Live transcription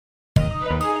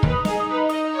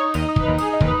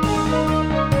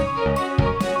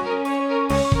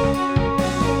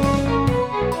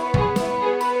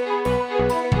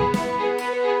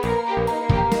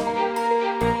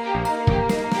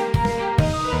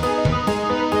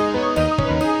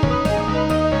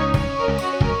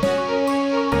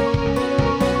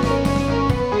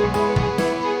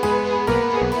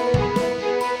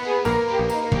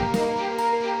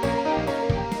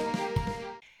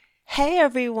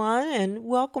everyone, and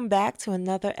welcome back to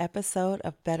another episode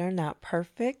of Better Not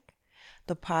Perfect,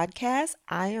 the podcast.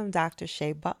 I am Dr.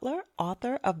 Shai Butler,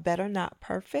 author of Better Not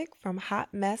Perfect From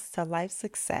Hot Mess to Life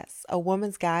Success, a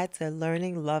woman's guide to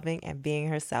learning, loving, and being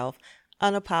herself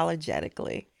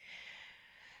unapologetically.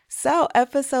 So,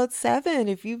 episode 7,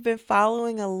 if you've been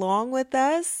following along with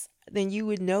us, then you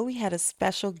would know we had a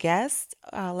special guest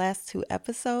last 2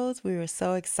 episodes. We were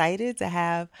so excited to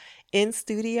have in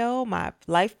studio my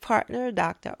life partner,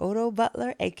 Dr. Odo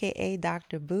Butler, aka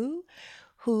Dr. Boo,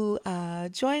 who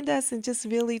joined us and just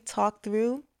really talked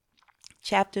through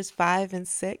chapters 5 and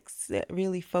 6 that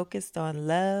really focused on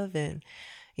love and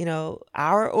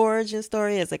our origin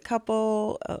story as a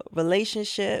couple,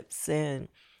 relationships and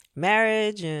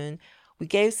marriage. And we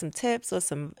gave some tips or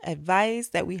some advice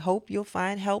that we hope you'll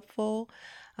find helpful.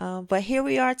 But here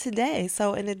we are today.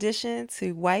 So, in addition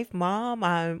to wife, mom,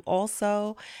 I'm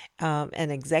also an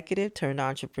executive turned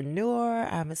entrepreneur.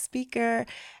 I'm a speaker.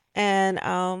 And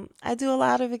I do a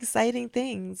lot of exciting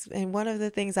things. And one of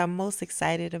the things I'm most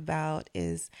excited about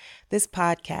is this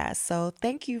podcast. So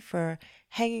thank you for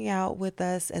hanging out with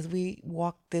us as we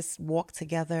walk this walk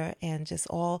together and just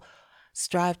all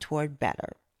strive toward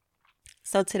better.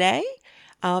 So today,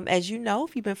 as you know,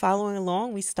 if you've been following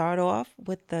along, we start off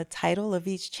with the title of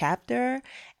each chapter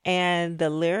and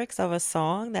the lyrics of a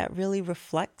song that really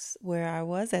reflects where I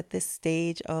was at this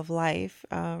stage of life.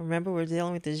 Remember, we're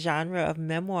dealing with the genre of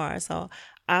memoir. So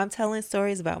I'm telling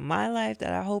stories about my life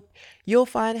that I hope you'll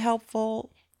find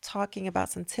helpful, talking about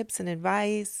some tips and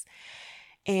advice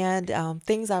and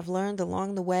things I've learned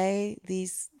along the way,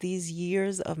 these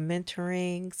years of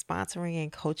mentoring, sponsoring,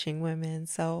 and coaching women.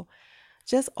 So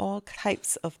just all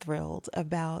types of thrilled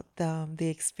about the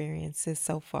experiences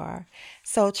so far.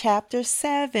 So, chapter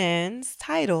 7's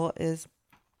title is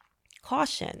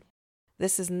Caution.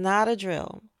 This is not a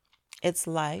drill, it's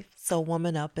life, so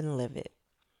woman up and live it.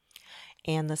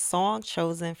 And the song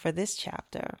chosen for this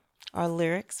chapter are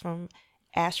lyrics from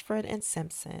Ashford and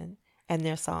Simpson and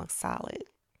their song Solid.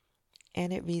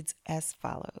 And it reads as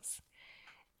follows: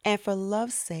 And for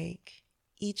love's sake,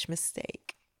 each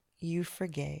mistake you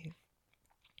forgave.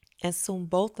 And soon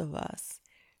both of us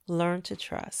learned to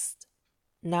trust,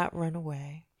 not run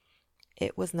away.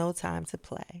 It was no time to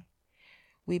play.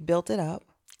 We built it up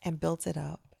and built it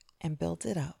up and built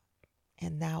it up.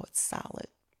 And now it's solid,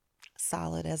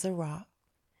 solid as a rock.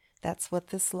 That's what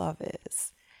this love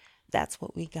is. That's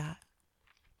what we got.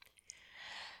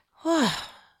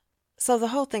 So the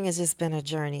whole thing has just been a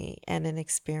journey and an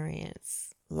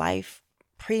experience. Life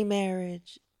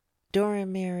pre-marriage,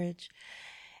 during marriage,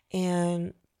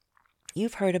 and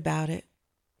you've heard about it.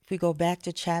 If we go back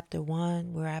to chapter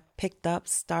 1, where I picked up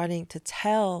starting to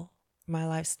tell my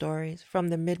life stories from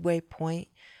the midway point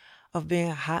of being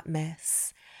a hot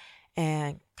mess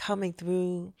and coming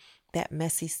through that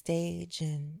messy stage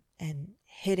and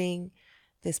hitting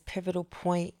this pivotal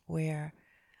point where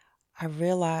I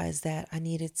realized that I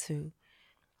needed to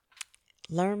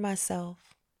learn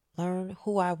myself, learn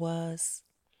who I was,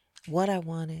 what I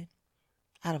wanted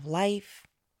out of life,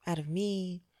 out of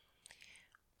me,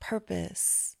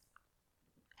 purpose.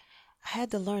 I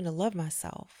had to learn to love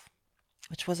myself,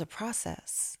 which was a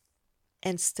process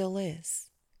and still is,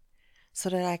 so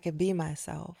that I could be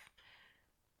myself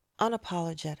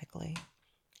unapologetically.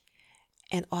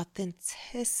 And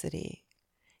authenticity,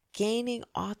 gaining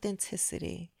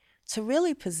authenticity to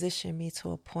really position me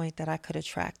to a point that I could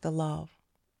attract the love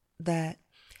that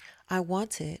I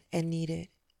wanted and needed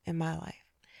in my life.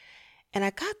 And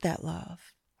I got that love.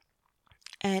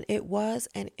 And it was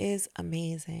and is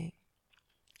amazing.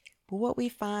 But what we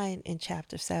find in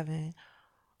chapter 7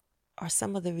 are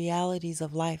some of the realities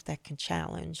of life that can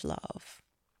challenge love.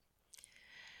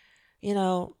 You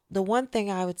know, the one thing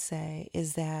I would say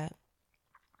is that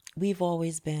we've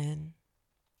always been,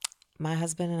 my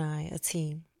husband and I, a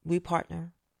team. We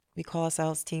partner. We call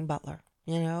ourselves Team Butler,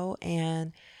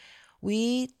 and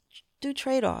we do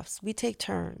trade-offs. We take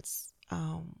turns.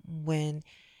 When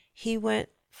he went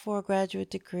for a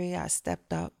graduate degree, I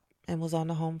stepped up and was on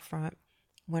the home front.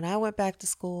 When I went back to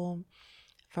school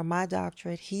for my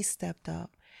doctorate, he stepped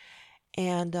up.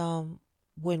 And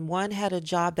when one had a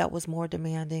job that was more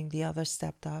demanding, the other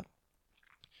stepped up.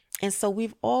 And so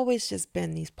we've always just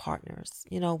been these partners.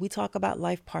 We talk about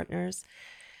life partners.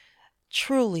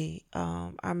 Truly,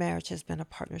 our marriage has been a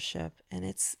partnership, and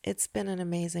it's been an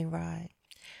amazing ride.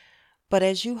 But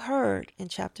as you heard in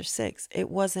chapter 6, it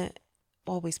wasn't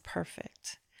always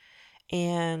perfect.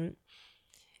 And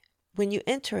when you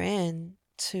enter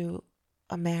into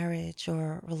a marriage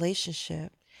or a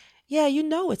relationship, yeah,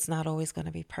 it's not always going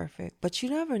to be perfect, but you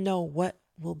never know what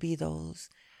will be those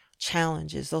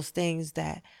challenges, those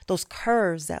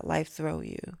curves that life throw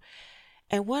you.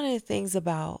 And one of the things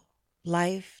about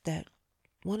life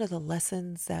one of the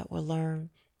lessons that were learned,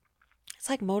 it's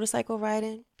like motorcycle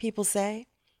riding. People say,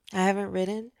 I haven't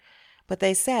ridden, but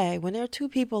they say when there are two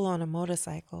people on a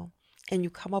motorcycle and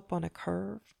you come up on a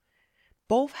curve,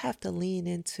 both have to lean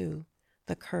into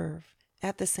the curve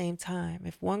at the same time.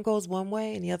 If one goes one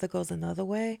way and the other goes another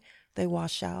way, they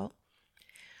wash out.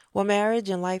 Well, marriage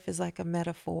and life is like a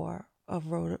metaphor of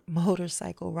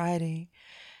motorcycle riding.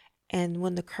 And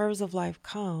when the curves of life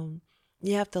come,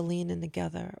 you have to lean in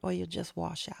together or you'll just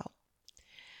wash out.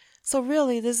 So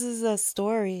really, this is a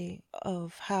story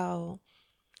of how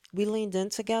we leaned in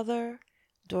together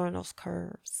during those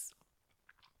curves.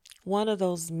 One of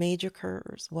those major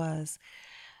curves was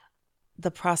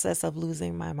the process of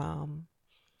losing my mom.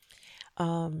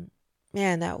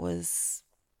 That was,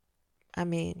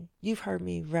 you've heard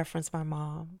me reference my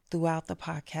mom throughout the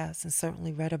podcast and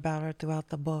certainly read about her throughout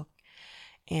the book.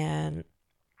 And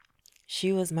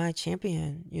she was my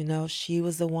champion. She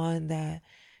was the one that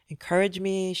encouraged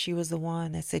me. She was the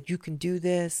one that said, you can do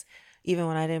this, even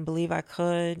when I didn't believe I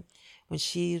could. When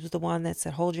she was the one that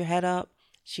said, hold your head up.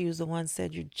 She was the one that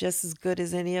said, you're just as good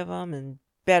as any of them and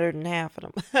better than half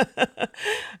of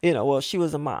them. She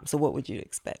was a mom, so what would you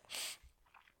expect?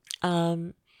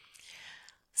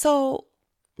 So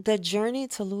the journey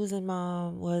to losing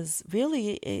mom was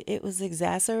really, it was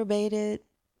exacerbated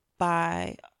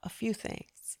by a few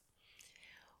things.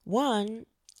 One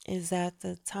is that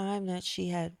the time that she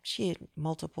had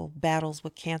multiple battles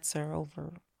with cancer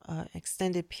over an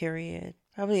extended period,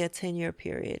 probably a 10-year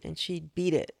period, and she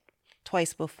beat it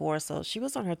twice before. So she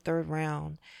was on her third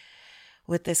round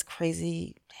with this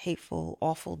crazy, hateful,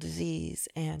 awful disease.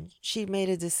 And she made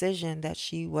a decision that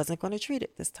she wasn't going to treat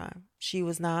it this time. She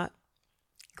was not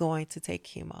going to take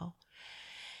chemo.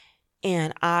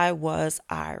 And I was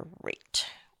irate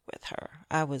with her.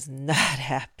 I was not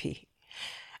happy.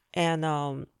 And,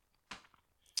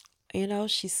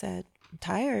 she said, I'm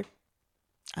tired.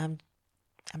 I'm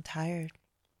tired.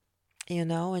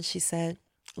 And she said,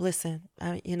 listen,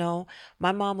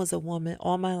 my mom was a woman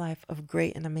all my life of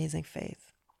great and amazing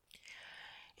faith.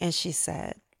 And she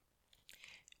said,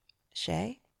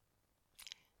 Shai,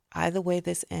 either way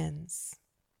this ends,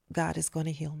 God is going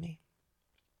to heal me.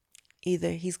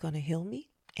 Either he's going to heal me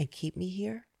and keep me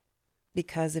here,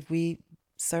 because if we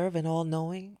serve an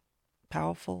all-knowing,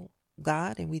 powerful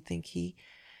God and we think he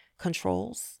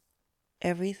controls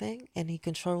everything and he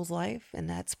controls life, and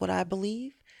that's what I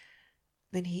believe,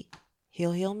 then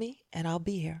he'll heal me and I'll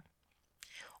be here.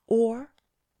 Or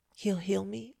he'll heal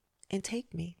me and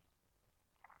take me.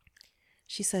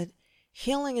 She said,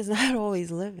 healing is not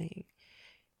always living.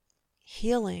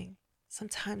 Healing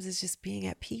sometimes is just being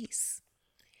at peace.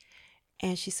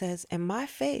 And she says, in my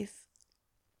faith,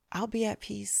 I'll be at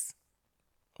peace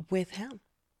with him,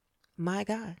 my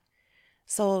God.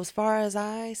 So as far as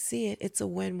I see it, it's a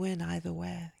win-win either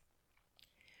way.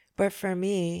 But for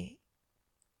me,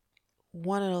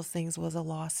 one of those things was a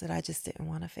loss that I just didn't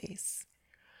want to face.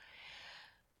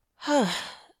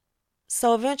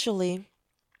 So eventually,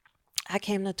 I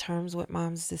came to terms with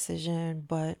mom's decision,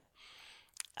 but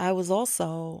I was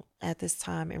also at this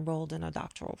time enrolled in a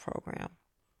doctoral program.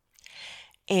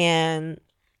 And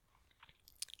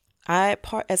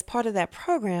as part of that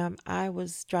program, I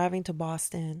was driving to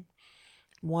Boston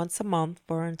once a month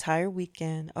for an entire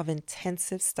weekend of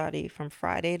intensive study from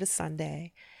Friday to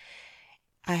Sunday.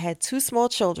 I had 2 small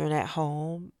children at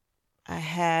home. I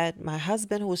had my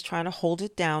husband who was trying to hold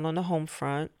it down on the home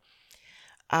front.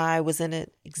 I was in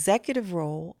an executive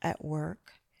role at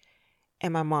work,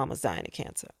 and my mom was dying of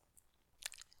cancer.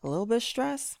 A little bit of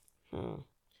stress.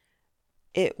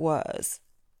 It was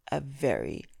a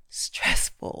very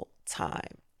stressful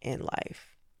time in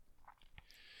life.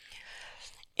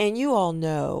 And you all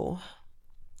know,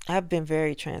 I've been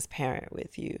very transparent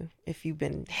with you if you've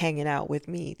been hanging out with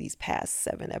me these past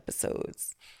 7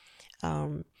 episodes.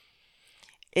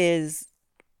 Is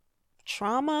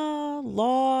trauma,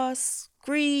 loss,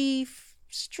 grief,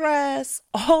 stress,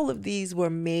 all of these were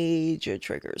major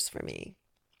triggers for me.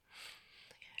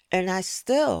 And I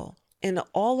still, in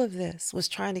all of this, was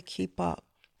trying to keep up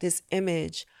this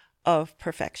image of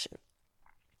perfection.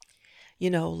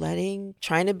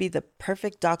 Trying to be the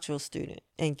perfect doctoral student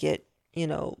and get,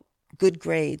 good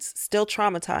grades, still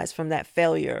traumatized from that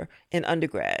failure in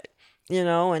undergrad,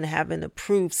 and having to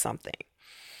prove something.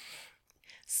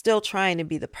 Still trying to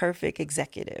be the perfect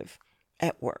executive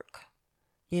at work,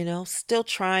 still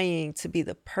trying to be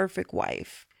the perfect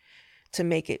wife, to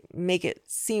make it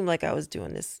seem like I was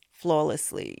doing this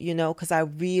flawlessly, because I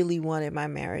really wanted my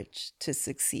marriage to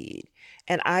succeed.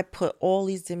 And I put all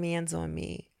these demands on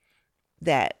me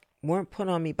that weren't put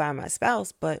on me by my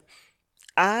spouse, but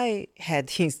I had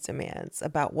these demands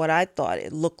about what I thought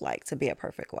it looked like to be a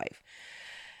perfect wife.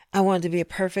 I wanted to be a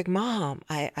perfect mom.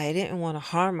 I didn't want to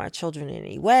harm my children in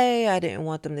any way. I didn't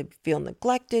want them to feel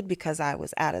neglected because I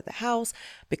was out of the house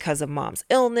because of mom's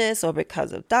illness or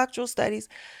because of doctoral studies.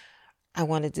 I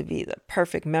wanted to be the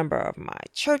perfect member of my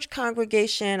church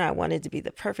congregation. I wanted to be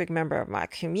the perfect member of my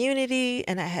community.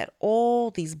 And I had all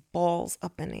these balls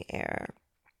up in the air.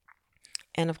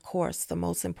 And of course, the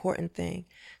most important thing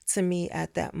to me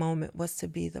at that moment was to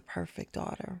be the perfect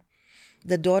daughter,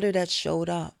 the daughter that showed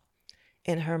up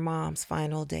in her mom's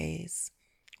final days,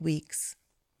 weeks,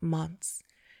 months.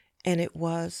 And it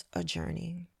was a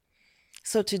journey.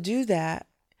 So to do that,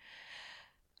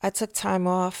 I took time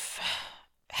off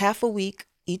half a week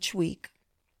each week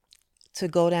to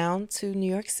go down to New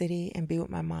York City and be with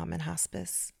my mom in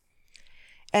hospice.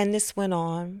 And this went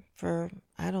on for,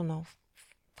 a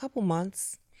couple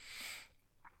months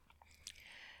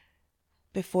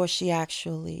before she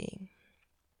actually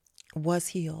was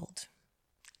healed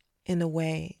in a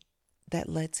way that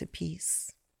led to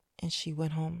peace. And she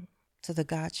went home to the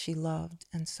God she loved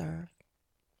and served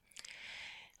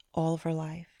all of her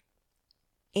life.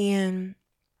 And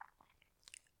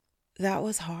that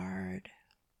was hard.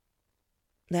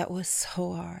 That was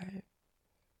so hard.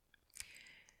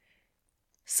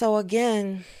 So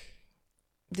again,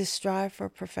 this strive for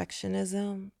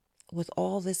perfectionism with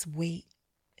all this weight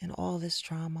and all this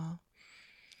trauma,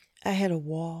 I had a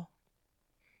wall.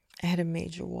 I had a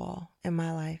major wall in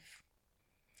my life.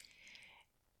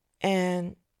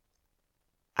 And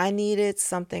I needed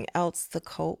something else to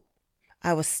cope.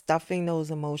 I was stuffing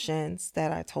those emotions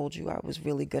that I told you I was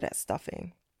really good at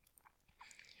stuffing.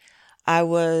 I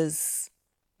was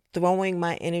throwing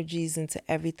my energies into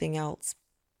everything else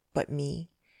but me.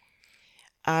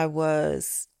 I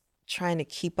was trying to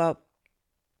keep up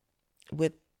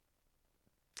with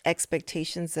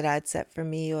expectations that I'd set for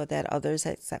me or that others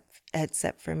had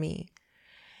set for me.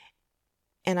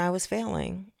 And I was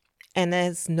failing. And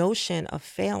this notion of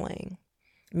failing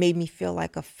made me feel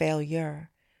like a failure.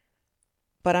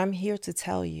 But I'm here to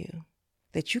tell you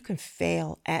that you can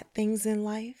fail at things in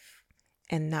life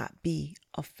and not be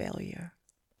a failure.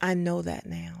 I know that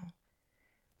now,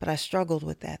 but I struggled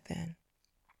with that then.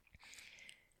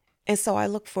 And so I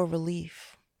looked for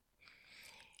relief.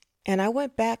 And I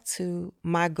went back to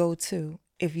my go-to.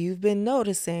 If you've been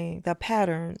noticing the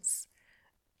patterns,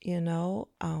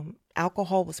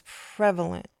 alcohol was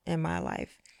prevalent in my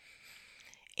life.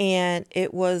 And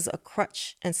it was a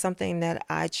crutch and something that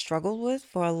I'd struggled with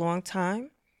for a long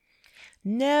time.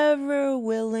 Never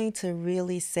willing to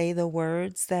really say the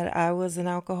words that I was an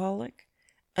alcoholic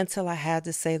until I had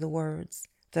to say the words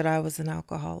that I was an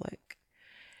alcoholic.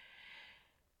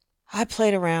 I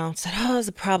played around, said, I was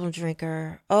a problem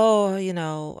drinker.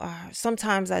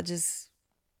 Sometimes I just,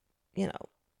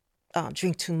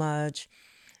 drink too much.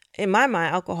 In my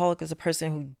mind, alcoholic is a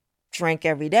person who drank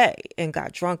every day and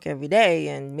got drunk every day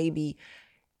and maybe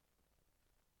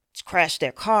crashed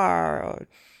their car or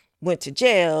went to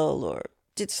jail or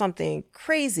did something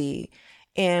crazy.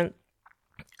 And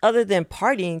other than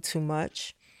partying too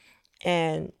much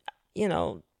and,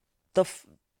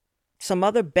 some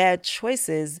other bad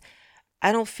choices,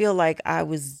 I didn't feel like I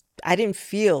was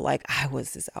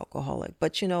this alcoholic.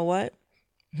 But you know what?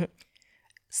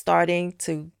 Starting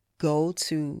to go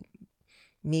to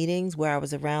meetings where I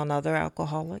was around other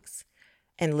alcoholics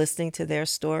and listening to their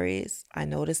stories, I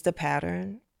noticed a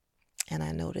pattern and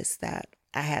I noticed that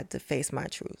I had to face my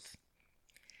truth.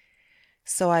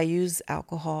 So I used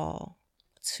alcohol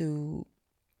to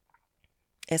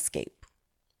escape.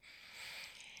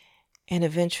 And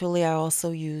eventually I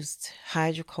also used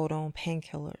hydrocodone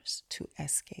painkillers to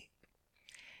escape.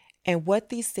 And what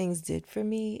these things did for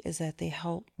me is that they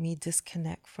helped me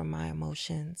disconnect from my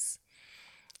emotions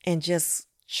and just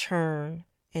churn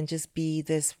and just be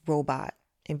this robot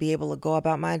and be able to go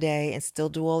about my day and still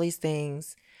do all these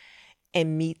things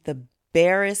and meet the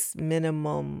barest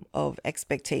minimum of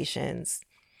expectations.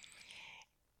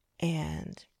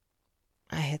 And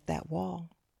I hit that wall.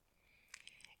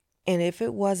 And if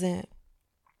it wasn't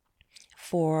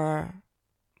for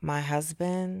my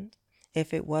husband,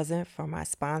 if it wasn't for my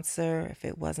sponsor, if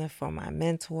it wasn't for my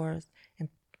mentors,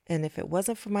 and if it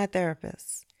wasn't for my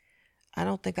therapist, I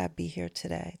don't think I'd be here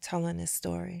today telling this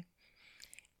story.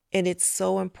 And it's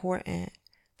so important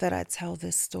that I tell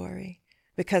this story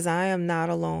because I am not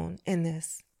alone in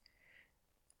this.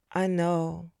 I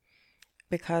know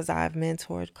because I've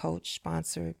mentored, coached,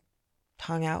 sponsored,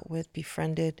 hung out with,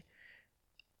 befriended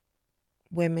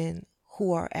women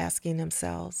who are asking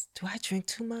themselves, do I drink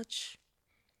too much?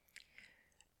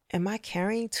 Am I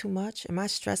carrying too much? Am I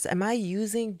stressed? Am I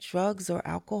using drugs or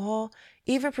alcohol,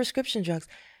 even prescription drugs,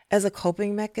 as a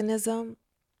coping mechanism?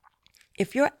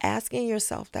 If you're asking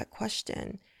yourself that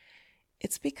question,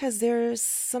 it's because there's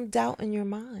some doubt in your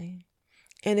mind.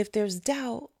 And if there's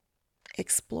doubt,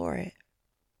 explore it.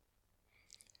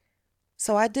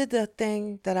 So I did the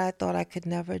thing that I thought I could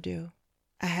never do.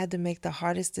 I had to make the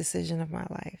hardest decision of my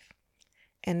life.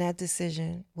 And that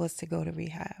decision was to go to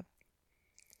rehab.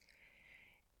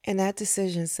 And that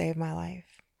decision saved my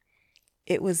life.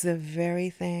 It was the very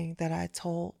thing that I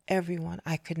told everyone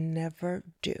I could never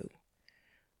do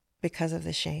because of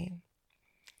the shame.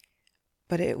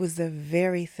 But it was the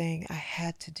very thing I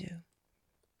had to do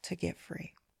to get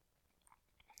free.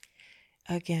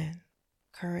 Again,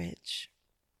 courage.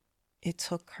 It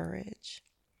took courage.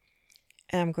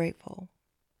 And I'm grateful,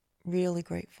 really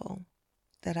grateful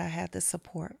that I had the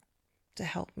support to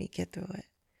help me get through it.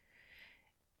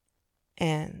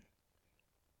 And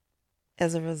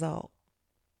as a result,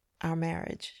 our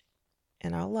marriage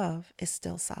and our love is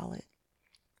still solid.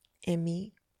 And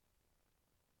me,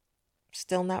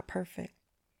 still not perfect.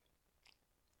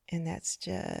 And that's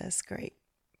just great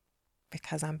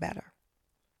because I'm better.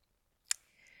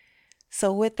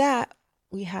 So with that,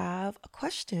 we have a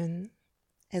question,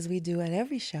 as we do at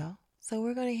every show. So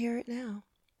we're going to hear it now.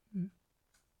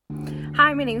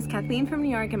 Hi, my name is Kathleen from New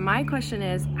York, and my question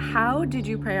is, how did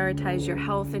you prioritize your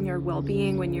health and your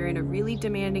well-being when you're in a really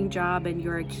demanding job and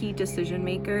you're a key decision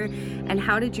maker? And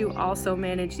how did you also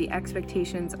manage the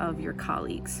expectations of your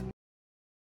colleagues?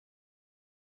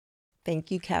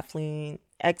 Thank you, Kathleen.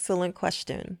 Excellent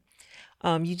question.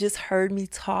 You just heard me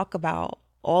talk about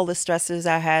all the stressors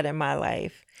I had in my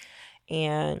life.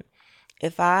 And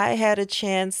if I had a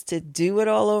chance to do it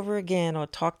all over again or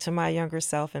talk to my younger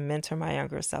self and mentor my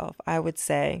younger self, I would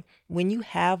say when you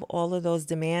have all of those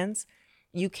demands,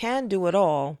 you can do it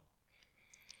all,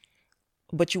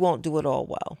 but you won't do it all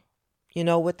well. You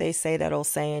know what they say, that old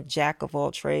saying, jack of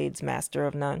all trades, master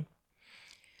of none.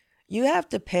 You have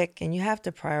to pick and you have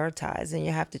to prioritize and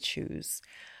you have to choose.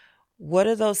 What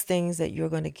are those things that you're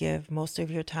going to give most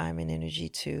of your time and energy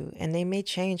to? And they may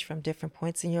change from different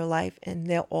points in your life, and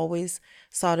they'll always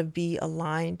sort of be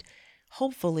aligned,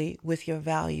 hopefully, with your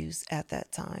values at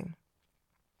that time.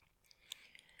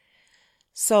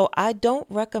 So I don't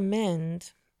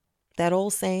recommend that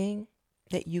old saying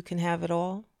that you can have it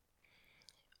all.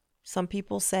 Some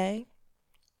people say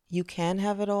you can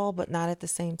have it all, but not at the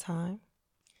same time.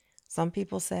 Some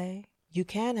people say you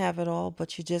can have it all,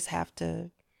 but you just have to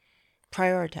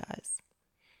prioritize.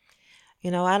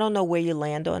 You know, I don't know where you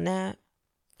land on that.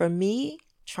 For me,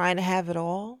 trying to have it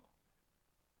all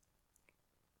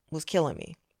was killing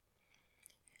me.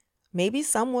 Maybe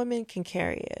some women can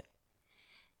carry it,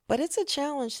 but it's a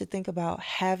challenge to think about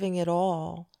having it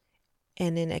all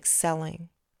and then excelling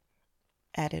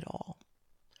at it all.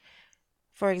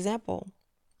 For example,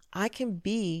 I can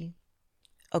be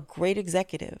a great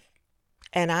executive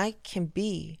and I can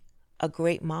be a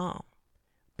great mom,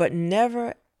 but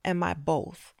never am I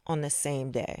both on the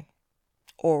same day,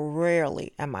 or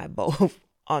rarely am I both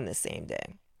on the same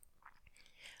day.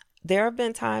 There have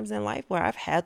been times in life where I've had